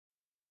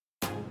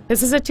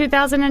This is a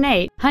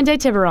 2008 Hyundai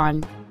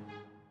Tiburon.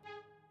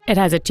 It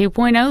has a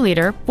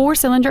 2.0-liter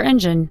four-cylinder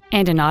engine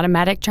and an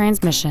automatic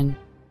transmission.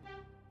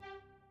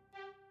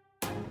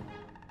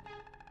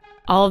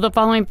 All of the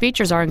following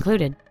features are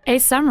included: a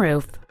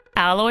sunroof,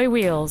 alloy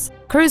wheels,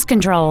 cruise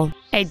control,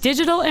 a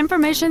digital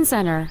information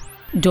center,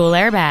 dual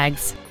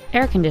airbags,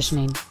 air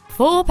conditioning,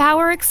 full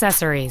power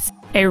accessories,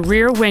 a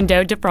rear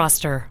window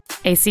defroster,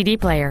 a CD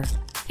player,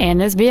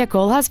 and this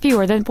vehicle has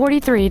fewer than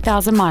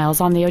 43,000 miles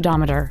on the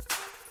odometer.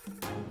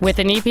 With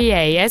an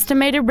EPA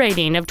estimated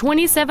rating of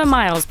 27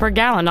 miles per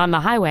gallon on the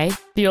highway,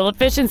 fuel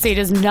efficiency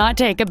does not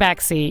take a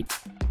backseat.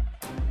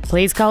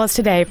 Please call us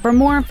today for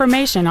more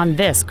information on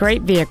this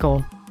great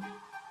vehicle.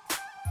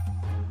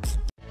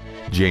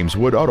 James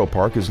Wood Auto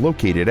Park is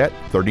located at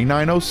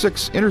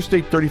 3906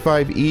 Interstate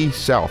 35E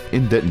South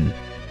in Denton.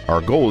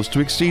 Our goal is to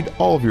exceed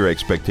all of your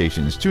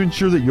expectations to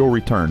ensure that you'll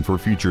return for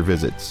future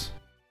visits.